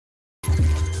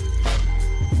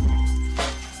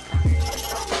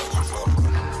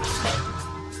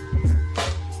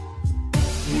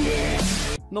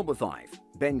Number 5.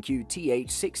 BenQ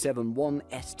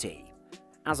TH671ST.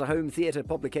 As a home theatre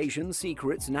publication,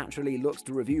 Secrets naturally looks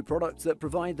to review products that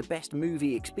provide the best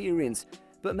movie experience,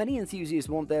 but many enthusiasts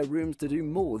want their rooms to do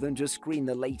more than just screen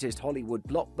the latest Hollywood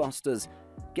blockbusters.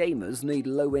 Gamers need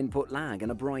low input lag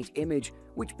and a bright image,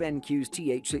 which BenQ's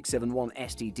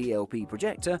TH671ST DLP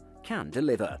projector can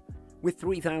deliver. With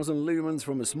 3000 lumens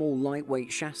from a small lightweight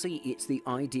chassis, it's the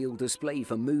ideal display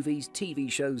for movies, TV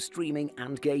shows, streaming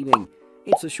and gaming.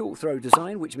 It's a short throw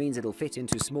design, which means it'll fit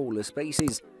into smaller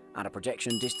spaces. At a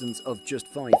projection distance of just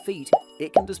 5 feet,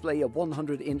 it can display a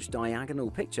 100-inch diagonal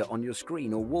picture on your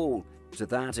screen or wall. To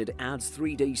that, it adds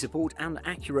 3D support and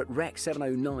accurate Rec.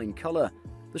 709 color.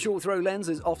 The short throw lens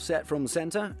is offset from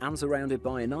center and surrounded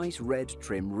by a nice red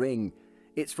trim ring.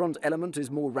 Its front element is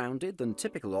more rounded than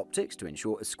typical optics to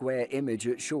ensure a square image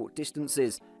at short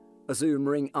distances. A zoom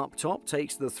ring up top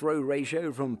takes the throw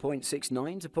ratio from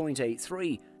 0.69 to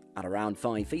 0.83. At around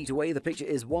 5 feet away, the picture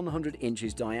is 100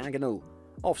 inches diagonal.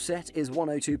 Offset is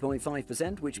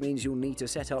 102.5%, which means you'll need to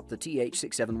set up the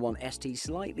TH671ST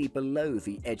slightly below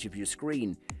the edge of your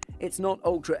screen. It's not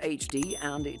Ultra HD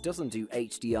and it doesn't do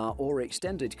HDR or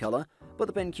extended color,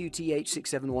 but the BenQ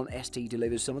TH671ST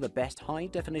delivers some of the best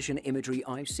high-definition imagery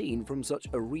I've seen from such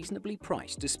a reasonably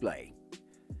priced display.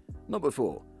 Number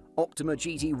 4. Optoma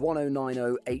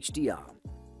GT1090 HDR.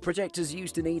 Projectors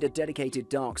used to need a dedicated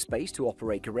dark space to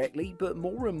operate correctly, but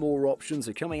more and more options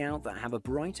are coming out that have a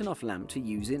bright enough lamp to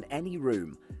use in any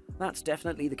room. That's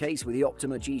definitely the case with the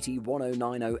Optoma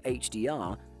GT1090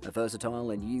 HDR, a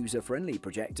versatile and user-friendly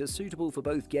projector suitable for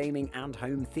both gaming and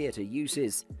home theatre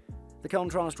uses. The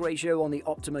contrast ratio on the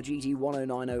Optoma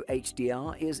GT1090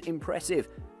 HDR is impressive.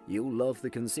 You'll love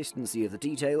the consistency of the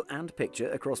detail and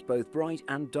picture across both bright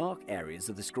and dark areas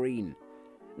of the screen.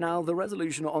 Now, the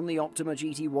resolution on the Optoma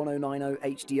GT1090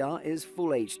 HDR is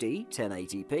Full HD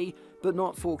 1080p, but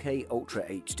not 4K Ultra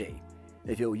HD.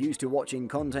 If you're used to watching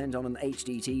content on an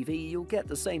HD TV, you'll get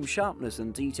the same sharpness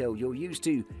and detail you're used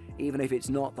to, even if it's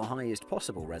not the highest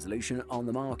possible resolution on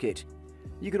the market.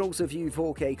 You can also view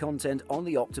 4K content on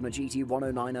the Optoma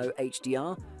GT1090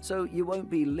 HDR, so you won't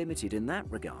be limited in that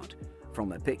regard.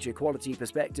 From a picture quality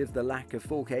perspective, the lack of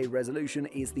 4K resolution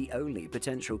is the only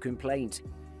potential complaint.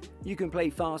 You can play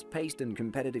fast-paced and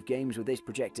competitive games with this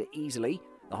projector easily.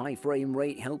 The high frame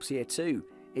rate helps here too.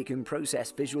 It can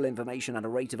process visual information at a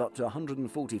rate of up to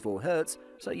 144 Hz,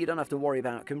 so you don't have to worry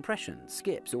about compression,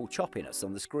 skips or choppiness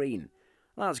on the screen.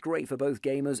 That's great for both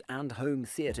gamers and home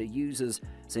theatre users,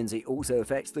 since it also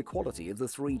affects the quality of the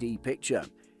 3D picture.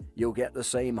 You'll get the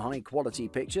same high-quality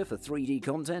picture for 3D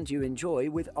content you enjoy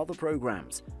with other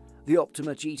programs. The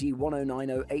Optoma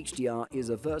GT1090 HDR is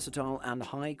a versatile and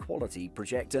high-quality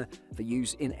projector for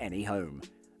use in any home.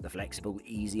 The flexible,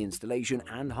 easy installation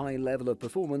and high level of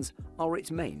performance are its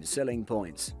main selling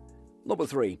points. Number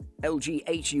 3. LG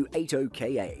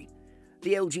HU80KA.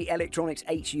 The LG Electronics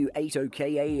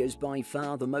HU80KA is by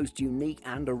far the most unique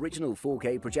and original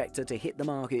 4K projector to hit the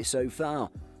market so far.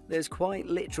 There's quite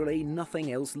literally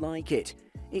nothing else like it.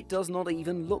 It does not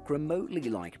even look remotely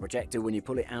like a projector when you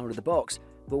pull it out of the box,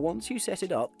 but once you set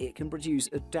it up, it can produce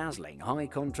a dazzling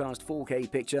high-contrast 4K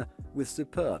picture with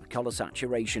superb color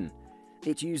saturation.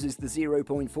 It uses the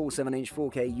 0.47-inch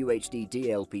 4K UHD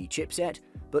DLP chipset,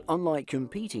 but unlike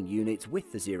competing units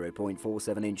with the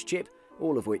 0.47-inch chip,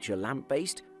 all of which are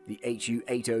lamp-based, the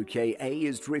HU80KA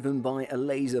is driven by a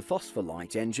laser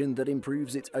phosphor-light engine that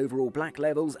improves its overall black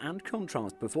levels and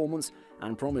contrast performance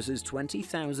and promises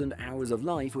 20,000 hours of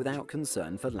life without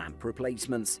concern for lamp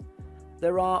replacements.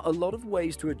 There are a lot of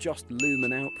ways to adjust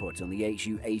lumen output on the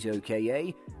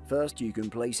HU80KA. First, you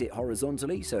can place it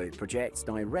horizontally so it projects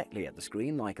directly at the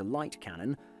screen like a light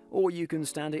cannon, or you can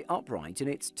stand it upright in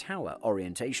its tower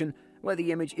orientation where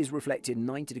the image is reflected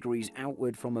 90 degrees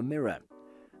outward from a mirror.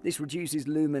 This reduces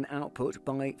lumen output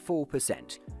by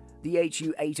 4%. The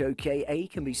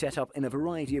HU80KA can be set up in a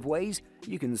variety of ways.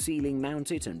 You can ceiling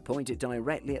mount it and point it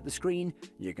directly at the screen.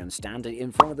 You can stand it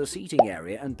in front of the seating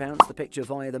area and bounce the picture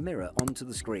via the mirror onto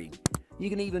the screen.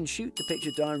 You can even shoot the picture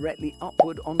directly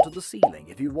upward onto the ceiling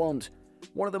if you want.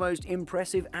 One of the most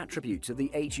impressive attributes of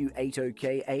the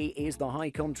HU80KA is the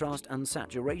high contrast and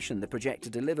saturation the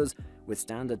projector delivers with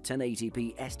standard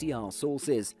 1080p SDR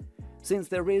sources. Since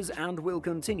there is and will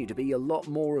continue to be a lot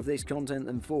more of this content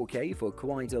than 4K for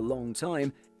quite a long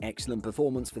time, excellent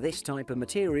performance for this type of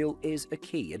material is a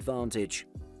key advantage.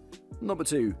 Number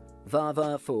 2.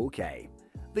 Vava 4K.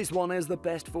 This one is the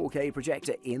best 4K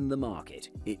projector in the market.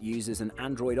 It uses an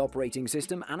Android operating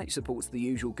system and it supports the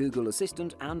usual Google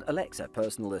Assistant and Alexa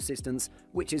personal assistants,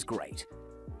 which is great.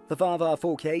 The Vava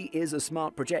 4K is a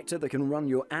smart projector that can run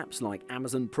your apps like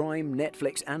Amazon Prime,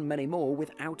 Netflix and many more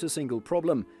without a single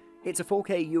problem. It's a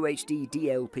 4K UHD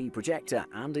DLP projector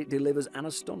and it delivers an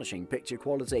astonishing picture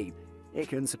quality. It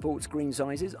can support screen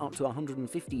sizes up to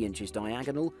 150 inches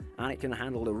diagonal and it can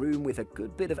handle a room with a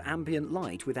good bit of ambient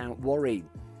light without worry.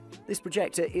 This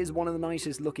projector is one of the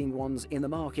nicest looking ones in the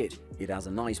market. It has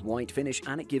a nice white finish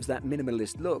and it gives that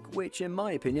minimalist look, which in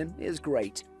my opinion is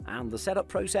great. And the setup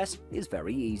process is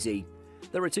very easy.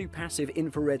 There are two passive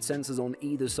infrared sensors on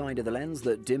either side of the lens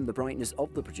that dim the brightness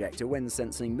of the projector when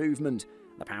sensing movement.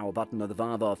 The power button of the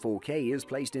Vava 4K is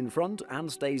placed in front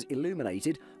and stays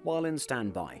illuminated while in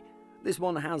standby. This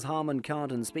one has Harman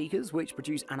Kardon speakers which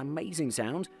produce an amazing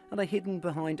sound and are hidden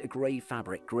behind a grey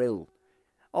fabric grille.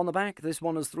 On the back, this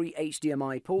one has 3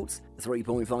 HDMI ports, a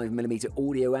 3.5mm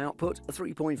audio output, a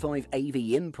 3.5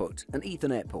 AV input, an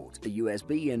Ethernet port, a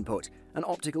USB input, an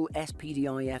optical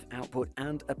SPDIF output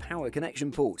and a power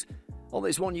connection port. On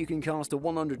this one you can cast a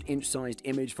 100-inch sized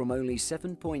image from only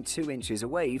 7.2 inches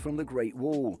away from the Great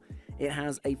Wall. It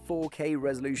has a 4K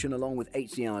resolution along with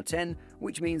HDR10,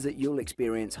 which means that you'll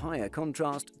experience higher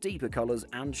contrast, deeper colours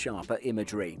and sharper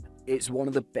imagery. It's one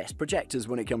of the best projectors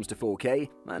when it comes to 4K,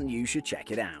 and you should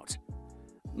check it out.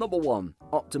 Number 1.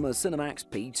 Optoma CinemaX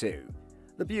P2.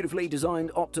 The beautifully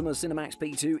designed Optoma CinemaX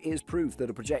P2 is proof that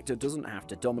a projector doesn't have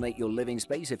to dominate your living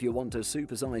space if you want to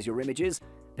supersize your images.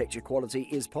 Picture quality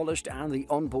is polished and the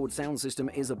onboard sound system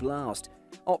is a blast.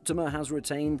 Optoma has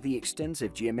retained the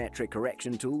extensive geometric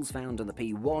correction tools found in the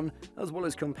P1, as well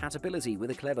as compatibility with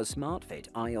a clever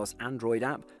SmartFit iOS Android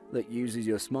app that uses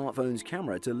your smartphone's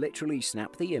camera to literally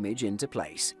snap the image into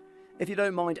place. If you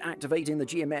don't mind activating the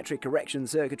geometric correction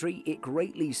circuitry, it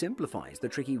greatly simplifies the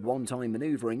tricky one-time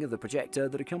maneuvering of the projector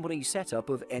that accompanies setup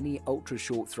of any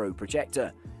ultra-short throw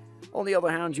projector. On the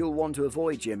other hand, you'll want to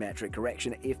avoid geometric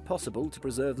correction if possible to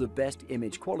preserve the best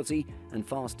image quality and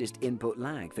fastest input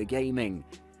lag for gaming.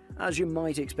 As you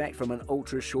might expect from an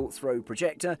ultra-short throw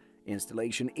projector,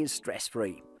 installation is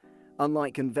stress-free.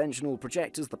 Unlike conventional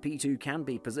projectors, the P2 can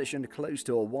be positioned close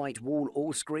to a white wall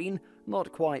or screen,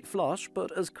 not quite flush,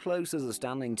 but as close as a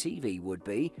standing TV would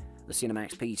be. The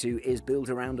CinemaX P2 is built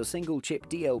around a single-chip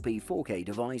DLP 4K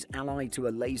device allied to a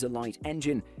laser light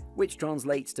engine, which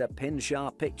translates to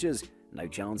pin-sharp pictures, no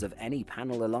chance of any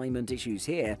panel alignment issues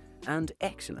here, and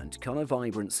excellent color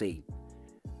vibrancy.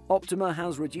 Optoma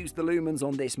has reduced the lumens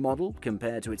on this model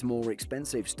compared to its more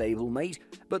expensive stablemate,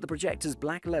 but the projector's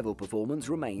black level performance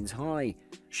remains high.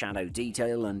 Shadow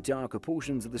detail and darker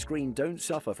portions of the screen don't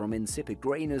suffer from insipid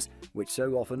greyness, which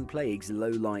so often plagues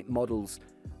low-light models.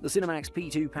 The CinemaX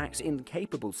P2 packs in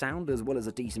capable sound as well as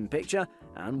a decent picture,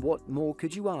 and what more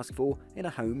could you ask for in a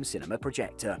home cinema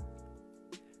projector?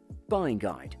 Buying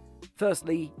guide.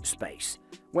 Firstly, space.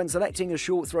 When selecting a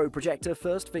short throw projector,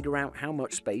 first figure out how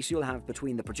much space you'll have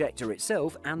between the projector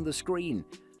itself and the screen.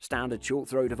 Standard short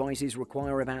throw devices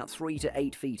require about 3 to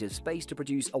 8 feet of space to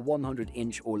produce a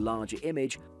 100-inch or larger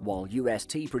image, while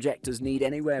UST projectors need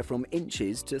anywhere from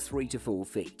inches to 3 to 4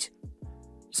 feet.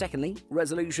 Secondly,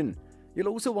 resolution. You'll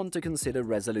also want to consider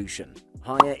resolution.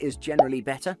 Higher is generally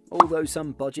better, although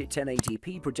some budget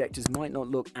 1080p projectors might not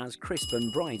look as crisp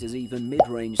and bright as even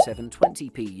mid-range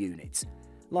 720p units.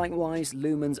 Likewise,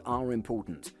 lumens are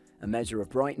important. A measure of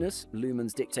brightness,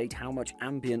 lumens dictate how much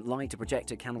ambient light a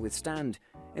projector can withstand.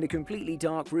 In a completely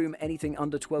dark room, anything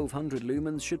under 1200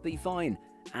 lumens should be fine.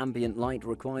 Ambient light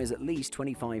requires at least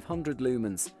 2500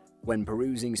 lumens. When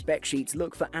perusing spec sheets,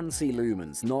 look for ANSI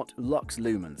lumens, not lux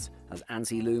lumens, as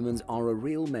ANSI lumens are a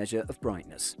real measure of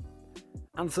brightness.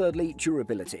 And thirdly,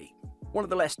 durability. One of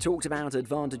the less talked about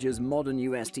advantages modern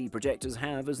UST projectors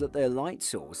have is that their light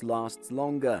source lasts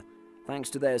longer.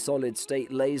 Thanks to their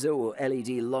solid-state laser or LED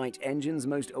light engines,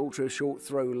 most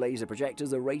ultra-short-throw laser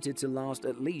projectors are rated to last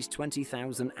at least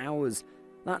 20,000 hours.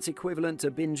 That's equivalent to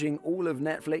binging all of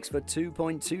Netflix for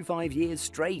 2.25 years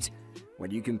straight. When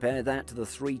you compare that to the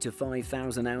 3,000 to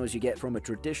 5,000 hours you get from a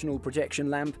traditional projection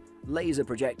lamp, laser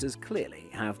projectors clearly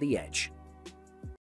have the edge.